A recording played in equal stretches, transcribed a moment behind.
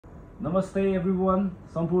नमस्ते एभ्रिवान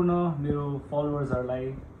सम्पूर्ण मेरो फलोवर्सहरुलाई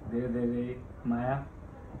धेरै धेरै माया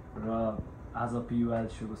र आज पियुएल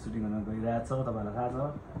शोको सुटिङ गर्न गइरहेछ तपाईहरुलाई थाहा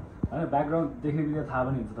छ हैन ब्याकग्राउन्ड देख्ने बित्तिकै थाहा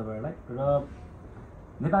पनि हुन्छ तपाईहरुलाई र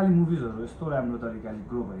नेपाली मुभिजहरु यस्तो राम्रो तरिकाले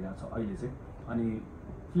ग्रो भइरहेछ अहिले चाहिँ अनि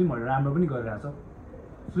फिल्महरु राम्रो पनि गरिरहेछ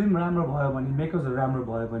फिल्म राम्रो भयो भने मेकर्सहरु राम्रो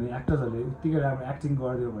भयो भने एक्टर्सहरुले उत्तिकै राम्रो एक्टिङ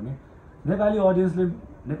गरिदियो भने नेपाली अडियन्सले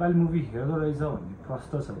नेपाली मुभी हेर्दो रहेछ भन्ने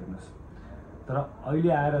प्रश्न छ हेर्नुस् तर अहिले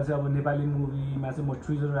आएर चाहिँ अब नेपाली मुभीमा चाहिँ म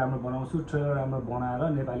ट्रेलर राम्रो बनाउँछु ट्रेलर राम्रो बनाएर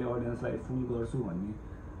नेपाली अडियन्सलाई फुल गर्छु भन्ने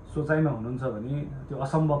सोचाइमा हुनुहुन्छ भने त्यो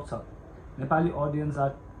असम्भव छ Nepali audience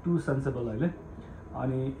are to sensible अहिले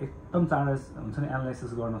अनि एकदम चाँडै हुन्छ नि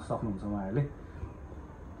एनालाइसिस गर्न सक्नुहुन्छ उहाँहरूले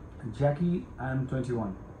ज्याकी एन्ड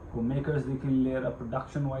 21 को मेकर्सदेखि लिएर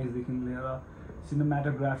प्रोडक्सन वाइजदेखि लिएर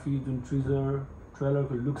सिनेमाटोग्राफी जुन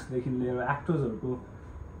ट्रेलरको लुक्सदेखि लिएर एक्टर्सहरूको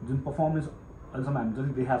जुन पर्फर्मेन्स अहिलेसम्म हामी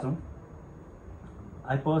जति देखाएको छौँ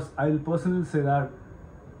I will personally say that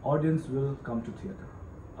audience will come to theater.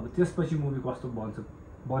 अब त्यसपछि मुभी कस्तो बनाएको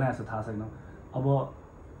छ थाहा छैन अब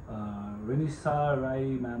रेनिसा राई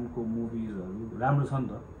म्यामको मुभिजहरु राम्रो छ नि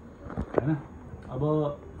त हैन अब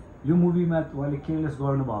यो मुभीमा उहाँले केयरलेस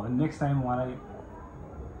गर्नुभयो भने नेक्स्ट टाइम उहाँलाई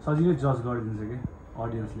सजिलै जज गरिदिन्छ के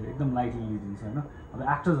अडियन्सले एकदम लाइटली लिइदिन्छ हैन अब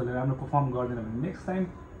एक्टर्सहरुले राम्रो परफर्म गर्दैन भने नेक्स्ट टाइम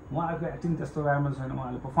उहाँको एक्टिङ त्यस्तो राम्रो छैन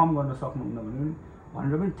उहाँले परफर्म गर्न सक्नुहुन्न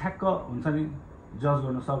भनेर पनि ठ्याक्क हुन्छ नि जज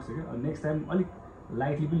गर्न सक्छ क्या अनि नेक्स्ट टाइम अलिक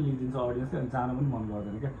लाइटली पनि लिइदिन्छ अडियन्सले अनि जान पनि मन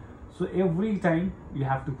गर्दैन क्या so every time you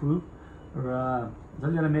have to prove र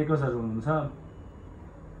जतिजना मेकर्सहरू हुनुहुन्छ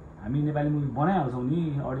हामी नेपाली मुभी बनाइहाल्छौँ नि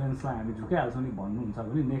अडियन्सलाई हामी झुकाइहाल्छौँ नि भन्नुहुन्छ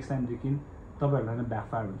भने नेक्स्ट टाइमदेखि तपाईँहरूलाई नै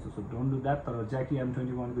ब्याकफायर हुन्छ सो डोन्ट डु द्याट तर ज्याकी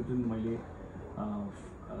M21 को जुन मैले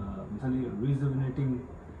हुन्छ नि रिजुभिनेटिङ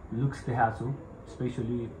लुक्स देखाएको छु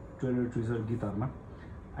स्पेसली ट्रेलर टिजर गीतहरूमा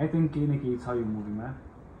आई थिङ्क केही न केही छ यो मुभीमा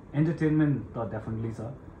एन्टरटेनमेन्ट त डेफिनेटली छ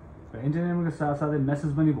र एन्टरटेनमेन्टको साथसाथै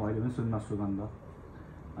मेसेज पनि भयो भने सुन्न सुगन्ध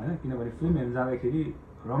होइन किनभने फिल्म हेर्न जाँदाखेरि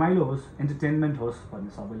रमाइलो होस् एन्टरटेनमेन्ट होस्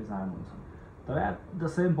भन्ने सबैले चाहनुहुन्छ तर at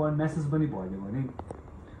the same point message पनि भयो भने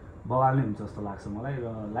बवाल नै हुन्छ जस्तो लाग्छ मलाई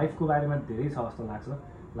र लाइफको बारेमा धेरै छ जस्तो लाग्छ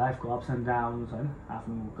लाइफको अप्स एन्ड डाउन्स होइन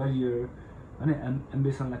आफ्नो करियर होइन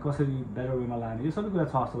एम्बिसनलाई कसरी बेटर वेमा लाने यो सबै कुरा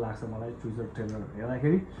छ जस्तो लाग्छ मलाई टिजर ट्रेलर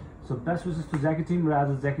हेर्दाखेरि so best wishes to Jackie team र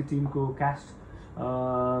आज ज्याकी टिमको कास्ट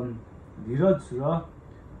धीरज र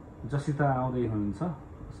जसिता आउँदै हुनुहुन्छ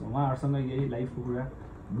सो उहाँहरूसँग यही लाइफको कुरा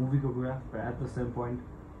मुभीको कुरा र एट द सेम पोइन्ट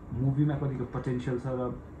मुभीमा कतिको पोटेन्सियल छ र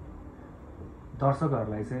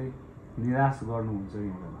दर्शकहरूलाई चाहिँ निराश गर्नुहुन्छ कि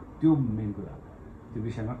हुँदैन त्यो मेन कुरा त्यो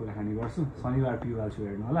विषयमा कुराकानी गर्छु शनिबार पियुएल शो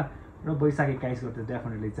हेर्नु होला र वैशाख 21 गते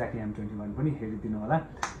डेफिनेटली ज्याकी M21 पनि हेरिदिनु होला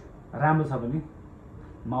राम्रो छ भने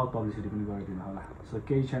माउथ पब्लिसिटी पनि गरिदिनु होला सो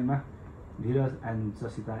केही क्षणमा धीरज and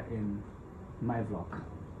Jasita in my vlog.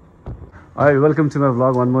 Alright, welcome to my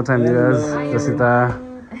vlog one more time, Dhiraj, Jassita.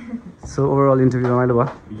 So overall interview, ramailo bha?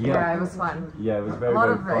 Yeah, it was fun. Yeah, it was very, a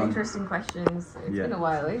lot very of fun. Interesting questions. It's been a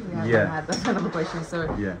while, eh? We haven't had that kind of questions, so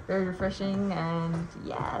very refreshing, and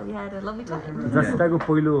yeah, we had a lovely time. Jassita ko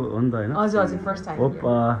पहिलो हो नि त हैन? हजुर first time. Hope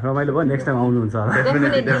रमाइलो भयो next time आउनु हुन्छ होला.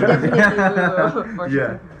 Definitely we will, for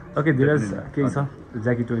sure. Okay, Dhiraj, के छ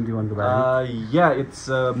Jackie 21 को बारेमा? Yeah, it's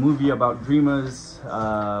a movie about dreamers.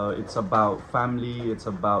 It's about family. It's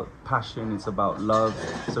about passion. It's about love.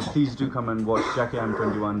 So please do come and watch Jackie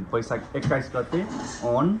M21 वैशाख 21 गते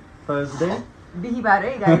on Thursday. बिहीबार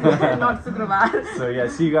है guys, not शुक्रबार. So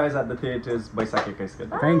yeah, see you guys at the theaters वैशाख 21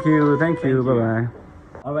 गते. Thank you, bye bye.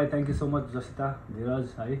 Alright, thank you so much Jasita,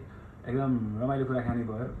 Dhiraj है एकदम रमाइलो कुराकानी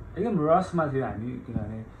भयो एकदम रसमा थियो हामी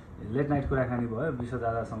किनभने लेट नाइट कुराकानी भयो विश्व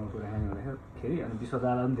दादासँग कुराकानी गर्दाखेरि अनि विश्व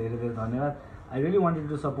दादा पनि धेरै धेरै धन्यवाद I really wanted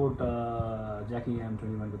to support Jackie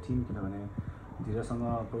M21 को टिम किनभने धीरजसँग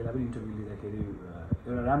पहिला पनि इन्टरभ्यू लिँदाखेरि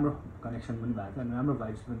एउटा राम्रो कनेक्सन पनि भएको थियो अनि राम्रो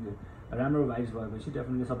भाइब्स पनि थियो राम्रो भाइब्स भएपछि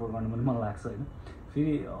डेफिनेटली सपोर्ट गर्नु पनि मन लाग्छ होइन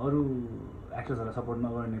फेरि अरू एक्टर्सहरूलाई सपोर्ट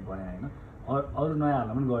नगर्ने भयो होइन अरू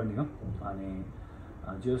नयाँहरूलाई पनि गर्ने हो अनि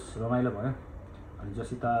जस रमाइलो भयो अनि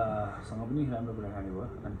जसितासँग पनि राम्रो कुराकानी भयो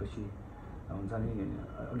अनि पछि हुन्छ नि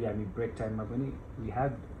अघि हामी ब्रेक टाइममा पनि वी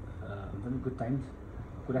ह्याड हुन्छ नि गुड टाइम्स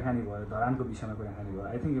कुराकानी भयो धरानको विषयमा कुराकानी भयो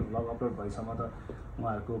आई थिङ्क यो भ्लग अपलोड भएसम्म त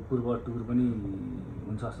उहाँहरूको पूर्व टुर पनि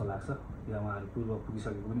हुन्छ जस्तो लाग्छ या उहाँहरू पूर्व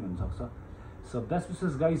पुगिसकेको पनि हुनसक्छ सो बेस्ट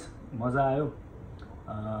विशेस गाइज मजा आयो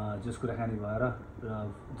जस कुराकानी भएर र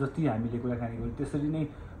जति हामीले कुराकानी गऱ्यौँ त्यसरी नै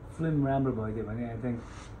फिल्म राम्रो भइदियो भने आई थिङ्क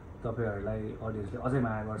तपाईँहरूलाई अडियन्सले अझै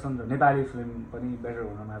माया गर्छन् र नेपाली फिल्म पनि बेटर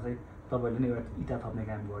हुनमा चाहिँ तपाईँहरूले नै एउटा इटा थप्ने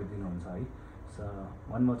काम गरिदिनुहुन्छ है so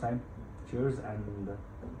one more time cheers and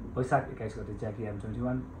वैशाख 21 गते Jackie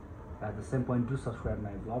M21 at the same point do subscribe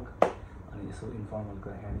my vlog अनि यसो इन्फर्मल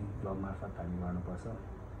कुराकानी vlog मार्फत हामी गर्नुपर्छ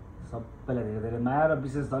सबैलाई धेरै धेरै माया र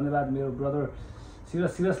विशेष धन्यवाद मेरो ब्रदर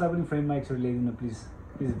सिरसलाई पनि फ्रेममा एकचोटि ल्याइदिनु प्लिज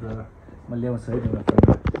प्लिज ब्रदर म ल्याउँछु है तिम्रो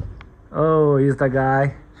फ्रेममा ओ इज द गाई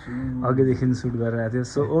अघिदेखि सुट गरिरहेको थियो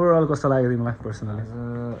सो ओभरअल कस्तो लाग्यो तिमीलाई पर्सनली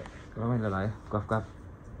रमाइलो लाग्यो गफ गफ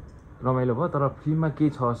रमाइलो भयो तर फिल्ममा के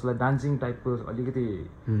छ जसलाई डान्सिङ टाइपको अलिकति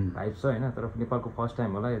टाइप छ होइन तर नेपालको फर्स्ट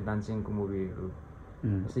टाइम होला डान्सिङको मुभीहरू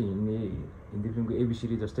जस्तै हिन्दी फिल्मको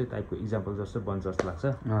एबिसिडी जस्तै टाइपको इक्जाम्पल जस्तो बन्छ जस्तो लाग्छ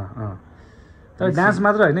तर डान्स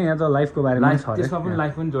मात्र होइन यहाँ त लाइफको बारेमा त्यसमा पनि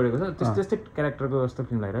लाइफ पनि जोडेको छ त्यस्तै क्यारेक्टरको जस्तो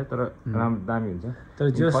फिल्म लागिरहेको तर दामी हुन्छ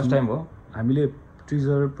तर फर्स्ट टाइम हो हामीले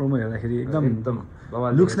टिजर प्रोमो हेर्दाखेरि एकदम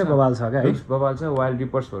बवाल लुक्स नै बवाल छ क्या है बवाल छ वाइल्ड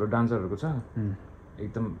रिपर्सहरू डान्सरहरूको छ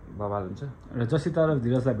एकदम बवाल हुन्छ र जसिता र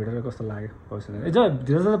धीरजलाई भेटेर कस्तो लाग्यो पर्सनली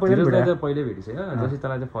धीरजलाई त पहिल्यै भेटिसक्यो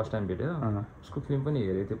जसितालाई चाहिँ फर्स्ट टाइम भेट्यो उसको फिल्म पनि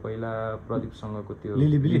हेरेको थियो पहिला प्रदीपसँगको त्यो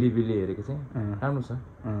लिली हेरेको थिएँ राम्रो छ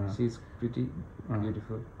सी इज प्रिटी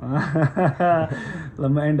ब्युटिफुल ल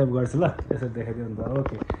म एन्ड अप गर्छु ल यसरी देखाइदियो नि त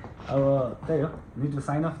ओके अब त्यही हो need two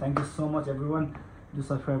sine of thank you so much every want do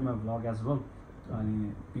subscribe my vlog as well अनि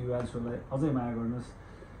पियुएल सोलाई अझै माया गर्नुहोस्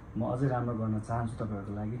म अझै राम्रो गर्न चाहन्छु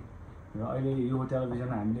तपाईँहरूको लागि र अहिले यो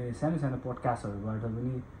टेलिभिजनमा हामीले सानो सानो पोडकास्टहरूबाट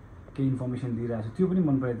पनि केही इन्फर्मेसन दिइरहेको छु त्यो पनि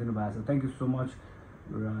मन पराइदिनु भएको छ थ्याङ्क यू सो मच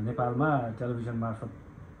र नेपालमा टेलिभिजन मार्फत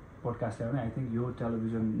पोडकास्ट ल्याउने आई थिङ्क यो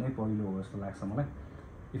टेलिभिजन नै पहिलो हो जस्तो लाग्छ मलाई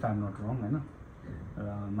इफ आइ एम नट रङ होइन र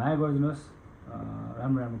माया गरिदिनुहोस्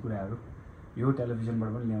राम्रो राम्रो कुराहरू यो टेलिभिजनबाट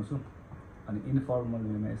पनि ल्याउँछु अनि इन्फर्मल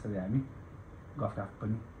वेमा यसरी हामी गफगाफ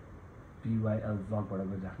पनि पिवाइएल ब्लगबाट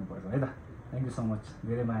गरिराख्नुपर्छ है त थ्याङ्क यू सो मच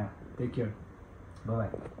धेरै माया टेक केयर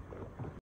बाई